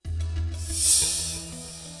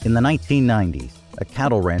In the 1990s, a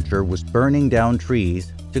cattle rancher was burning down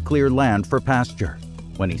trees to clear land for pasture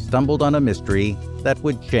when he stumbled on a mystery that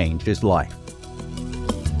would change his life.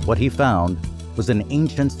 What he found was an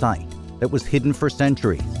ancient site that was hidden for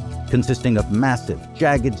centuries, consisting of massive,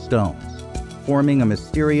 jagged stones, forming a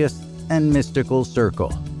mysterious and mystical circle,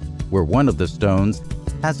 where one of the stones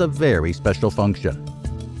has a very special function.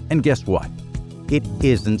 And guess what? It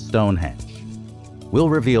isn't Stonehenge. We'll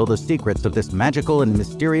reveal the secrets of this magical and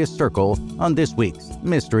mysterious circle on this week's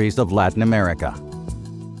Mysteries of Latin America.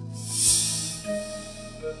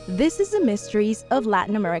 This is the Mysteries of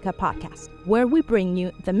Latin America podcast, where we bring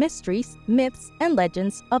you the mysteries, myths, and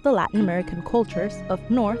legends of the Latin American cultures of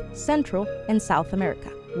North, Central, and South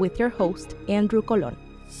America, with your host, Andrew Colon.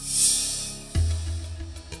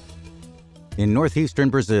 In northeastern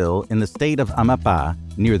Brazil, in the state of Amapá,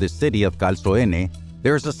 near the city of Calçoene,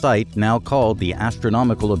 there's a site now called the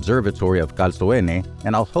Astronomical Observatory of Calçoene,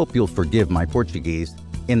 and I'll hope you'll forgive my Portuguese,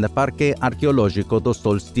 in the Parque Arqueológico do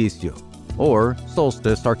Solstício, or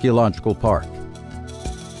Solstice Archaeological Park.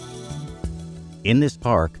 In this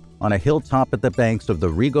park, on a hilltop at the banks of the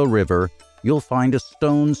Rigo River, you'll find a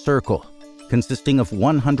stone circle consisting of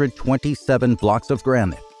 127 blocks of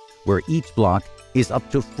granite, where each block is up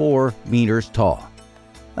to 4 meters tall.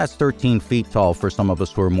 That's 13 feet tall for some of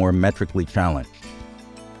us who are more metrically challenged.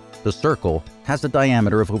 The circle has a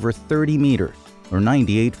diameter of over 30 meters, or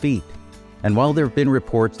 98 feet. And while there have been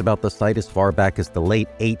reports about the site as far back as the late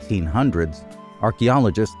 1800s,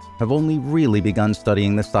 archaeologists have only really begun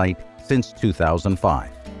studying the site since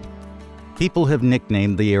 2005. People have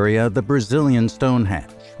nicknamed the area the Brazilian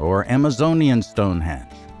Stonehenge, or Amazonian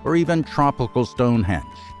Stonehenge, or even Tropical Stonehenge,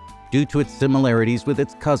 due to its similarities with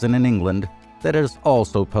its cousin in England that has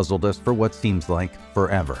also puzzled us for what seems like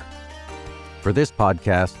forever. For this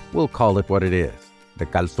podcast, we'll call it what it is, the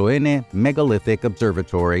Calçoene Megalithic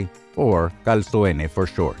Observatory, or Calçoene for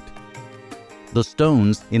short. The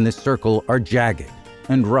stones in this circle are jagged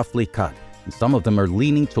and roughly cut, and some of them are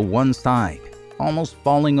leaning to one side, almost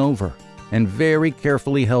falling over, and very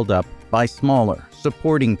carefully held up by smaller,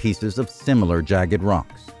 supporting pieces of similar jagged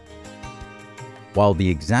rocks. While the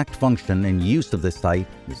exact function and use of this site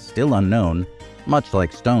is still unknown, much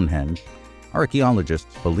like Stonehenge,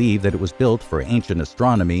 archaeologists believe that it was built for ancient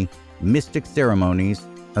astronomy, mystic ceremonies,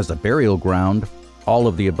 as a burial ground, all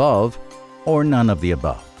of the above, or none of the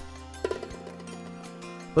above.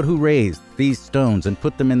 But who raised these stones and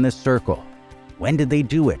put them in this circle? When did they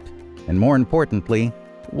do it? And more importantly,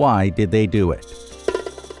 why did they do it?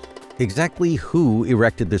 Exactly who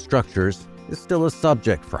erected the structures is still a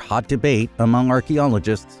subject for hot debate among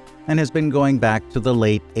archaeologists and has been going back to the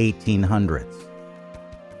late 1800s.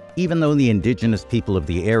 Even though the indigenous people of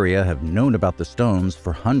the area have known about the stones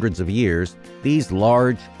for hundreds of years, these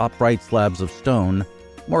large, upright slabs of stone,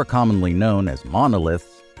 more commonly known as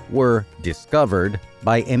monoliths, were discovered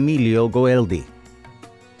by Emilio Goeldi.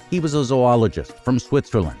 He was a zoologist from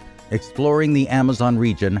Switzerland, exploring the Amazon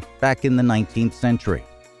region back in the 19th century.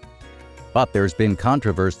 But there's been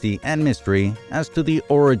controversy and mystery as to the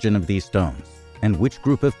origin of these stones and which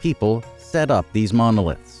group of people set up these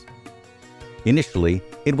monoliths. Initially,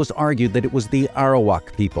 it was argued that it was the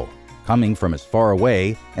Arawak people, coming from as far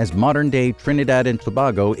away as modern-day Trinidad and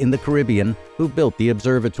Tobago in the Caribbean, who built the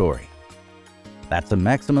observatory. That's a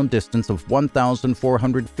maximum distance of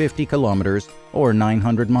 1,450 kilometers or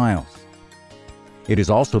 900 miles. It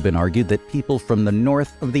has also been argued that people from the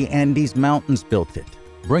north of the Andes Mountains built it,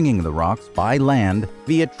 bringing the rocks by land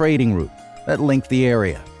via trading routes that link the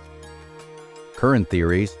area. Current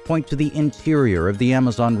theories point to the interior of the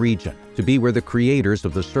Amazon region to be where the creators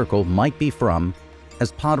of the circle might be from,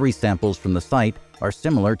 as pottery samples from the site are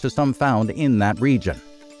similar to some found in that region.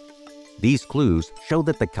 These clues show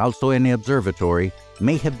that the Calçoene Observatory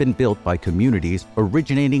may have been built by communities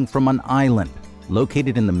originating from an island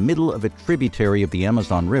located in the middle of a tributary of the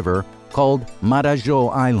Amazon River called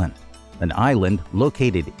Marajó Island, an island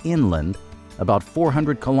located inland about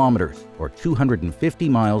 400 kilometers or 250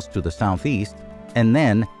 miles to the southeast, and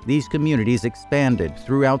then these communities expanded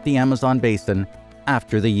throughout the Amazon basin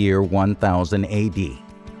after the year 1000 AD.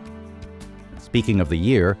 Speaking of the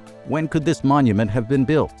year, when could this monument have been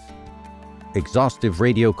built? Exhaustive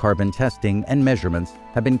radiocarbon testing and measurements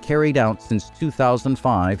have been carried out since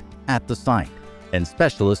 2005 at the site, and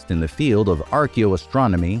specialists in the field of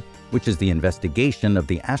archaeoastronomy, which is the investigation of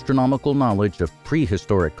the astronomical knowledge of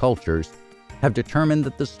prehistoric cultures, have determined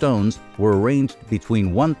that the stones were arranged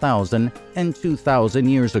between 1,000 and 2,000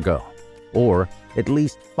 years ago, or at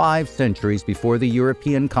least 5 centuries before the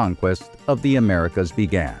European conquest of the Americas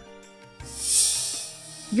began.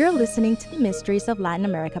 You're listening to the Mysteries of Latin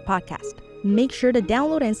America podcast. Make sure to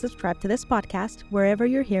download and subscribe to this podcast wherever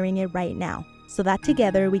you're hearing it right now, so that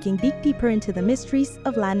together we can dig deeper into the mysteries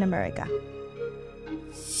of Latin America.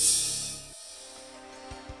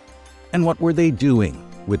 And what were they doing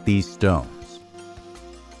with these stones?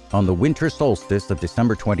 On the winter solstice of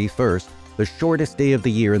December 21st, the shortest day of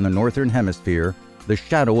the year in the northern hemisphere, the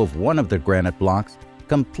shadow of one of the granite blocks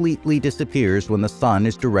completely disappears when the sun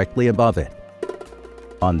is directly above it.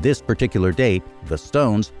 On this particular date, the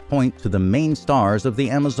stones point to the main stars of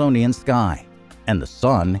the Amazonian sky, and the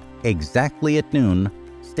sun, exactly at noon,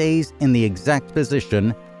 stays in the exact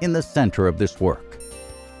position in the center of this work.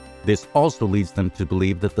 This also leads them to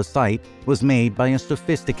believe that the site was made by a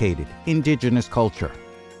sophisticated indigenous culture.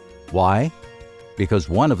 Why? Because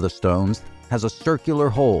one of the stones has a circular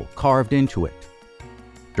hole carved into it.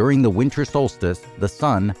 During the winter solstice, the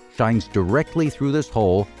sun shines directly through this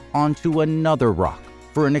hole onto another rock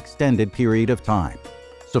for an extended period of time,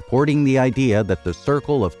 supporting the idea that the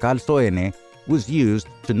circle of Calçoene was used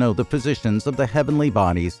to know the positions of the heavenly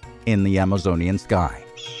bodies in the Amazonian sky.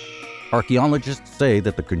 Archaeologists say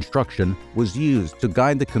that the construction was used to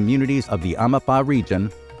guide the communities of the Amapá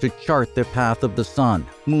region to chart the path of the sun,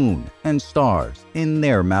 moon, and stars in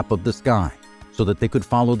their map of the sky, so that they could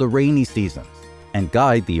follow the rainy seasons and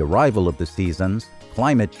guide the arrival of the seasons,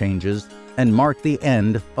 climate changes, and mark the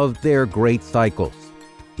end of their great cycles,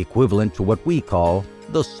 equivalent to what we call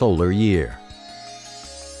the solar year.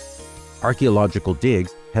 Archaeological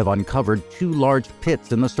digs have uncovered 2 large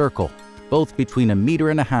pits in the circle, both between 1.5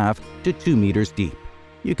 meters to 2 meters deep.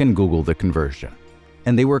 You can Google the conversion.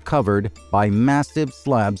 And they were covered by massive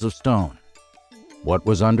slabs of stone. What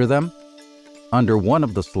was under them? Under one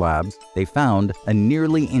of the slabs, they found a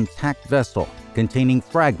nearly intact vessel containing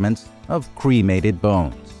fragments of cremated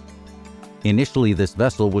bones. Initially, this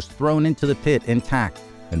vessel was thrown into the pit intact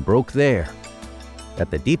and broke there. At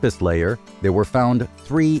the deepest layer, there were found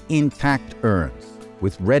 3 intact urns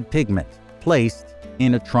with red pigment placed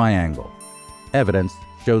in a triangle. Evidence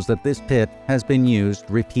shows that this pit has been used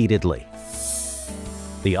repeatedly.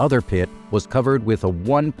 The other pit was covered with a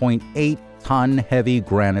 1.8-ton heavy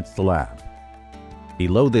granite slab.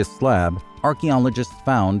 Below this slab, archaeologists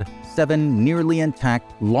found 7 nearly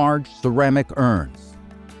intact large ceramic urns.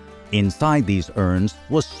 Inside these urns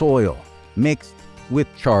was soil mixed with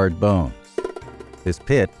charred bones. This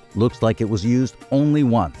pit looks like it was used only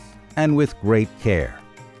once and with great care.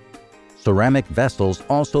 Ceramic vessels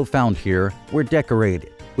also found here were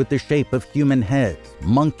decorated with the shape of human heads,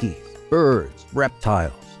 monkeys, birds,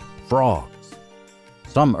 reptiles, frogs.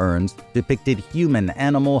 Some urns depicted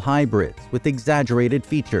human-animal hybrids with exaggerated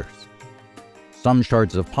features. Some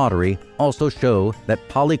shards of pottery also show that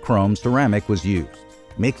polychrome ceramic was used,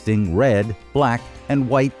 mixing red, black, and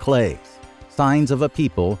white clays, signs of a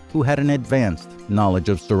people who had an advanced knowledge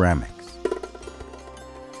of ceramics.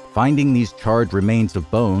 Finding these charred remains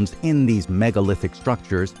of bones in these megalithic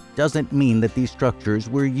structures doesn't mean that these structures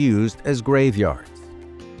were used as graveyards.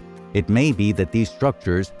 It may be that these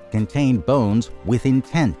structures contained bones with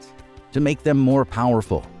intent to make them more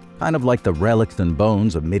powerful, kind of like the relics and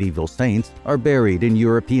bones of medieval saints are buried in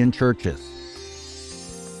European churches.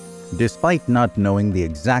 Despite not knowing the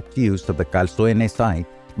exact use of the Calçoene site,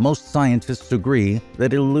 most scientists agree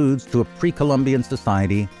that it alludes to a pre-Columbian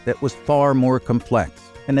society that was far more complex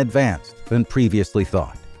and advanced than previously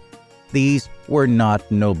thought. These were not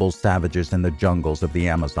noble savages in the jungles of the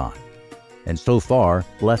Amazon. And so far,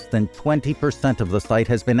 less than 20% of the site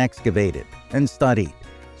has been excavated and studied,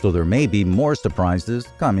 so there may be more surprises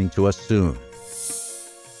coming to us soon.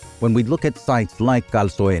 When we look at sites like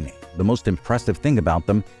Calçoene, the most impressive thing about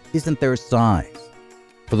them isn't their size.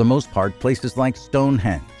 For the most part, places like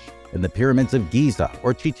Stonehenge and the pyramids of Giza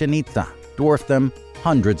or Chichen Itza dwarf them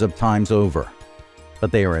hundreds of times over.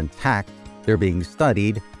 But they are intact, they're being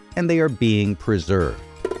studied, and they are being preserved.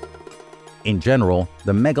 In general,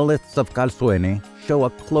 the megaliths of Calçoene show a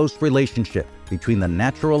close relationship between the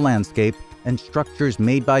natural landscape and structures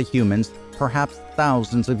made by humans perhaps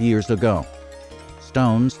thousands of years ago.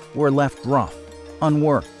 Stones were left rough,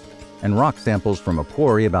 unworked, and rock samples from a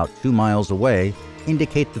quarry about 2 miles away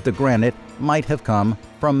indicate that the granite might have come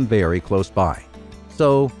from very close by.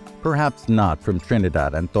 So, perhaps not from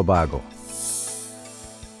Trinidad and Tobago.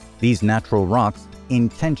 These natural rocks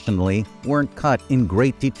intentionally weren't cut in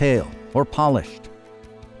great detail or polished.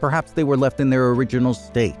 Perhaps they were left in their original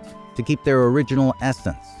state to keep their original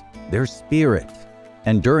essence, their spirit.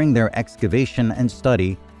 And during their excavation and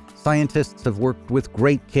study, scientists have worked with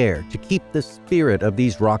great care to keep the spirit of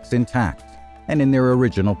these rocks intact and in their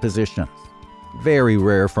original positions. Very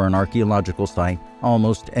rare for an archaeological site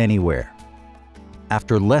almost anywhere.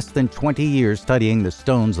 After less than 20 years studying the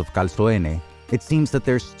stones of Calçoene, it seems that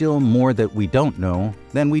there's still more that we don't know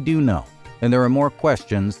than we do know, and there are more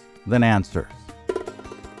questions than answers.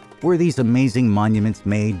 Were these amazing monuments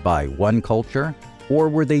made by one culture, or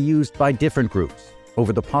were they used by different groups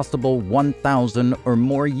over the possible 1,000 or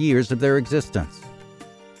more years of their existence?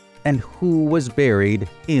 And who was buried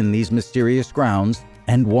in these mysterious grounds,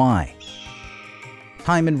 and why?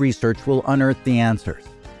 Time and research will unearth the answers,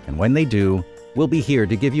 and when they do, we'll be here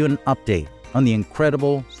to give you an update on the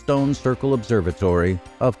incredible Stone Circle Observatory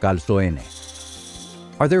of Calçoene.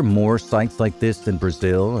 Are there more sites like this in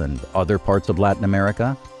Brazil and other parts of Latin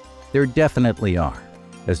America? There definitely are,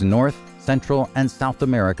 as North, Central, and South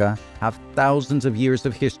America have thousands of years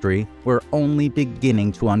of history we're only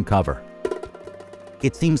beginning to uncover.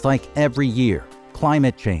 It seems like every year,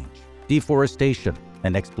 climate change, deforestation,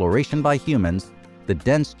 and exploration by humans, the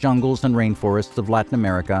dense jungles and rainforests of Latin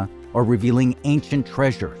America are revealing ancient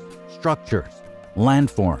treasures, structures,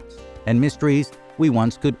 landforms, and mysteries we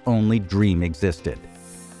once could only dream existed.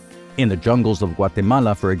 In the jungles of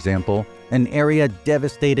Guatemala, for example, an area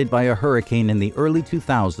devastated by a hurricane in the early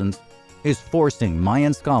 2000s is forcing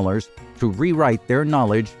Mayan scholars to rewrite their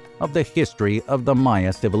knowledge of the history of the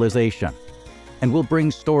Maya civilization. And we'll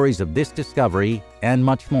bring stories of this discovery and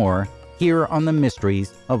much more here on the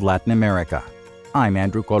Mysteries of Latin America. I'm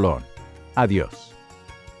Andrew Colon. Adios.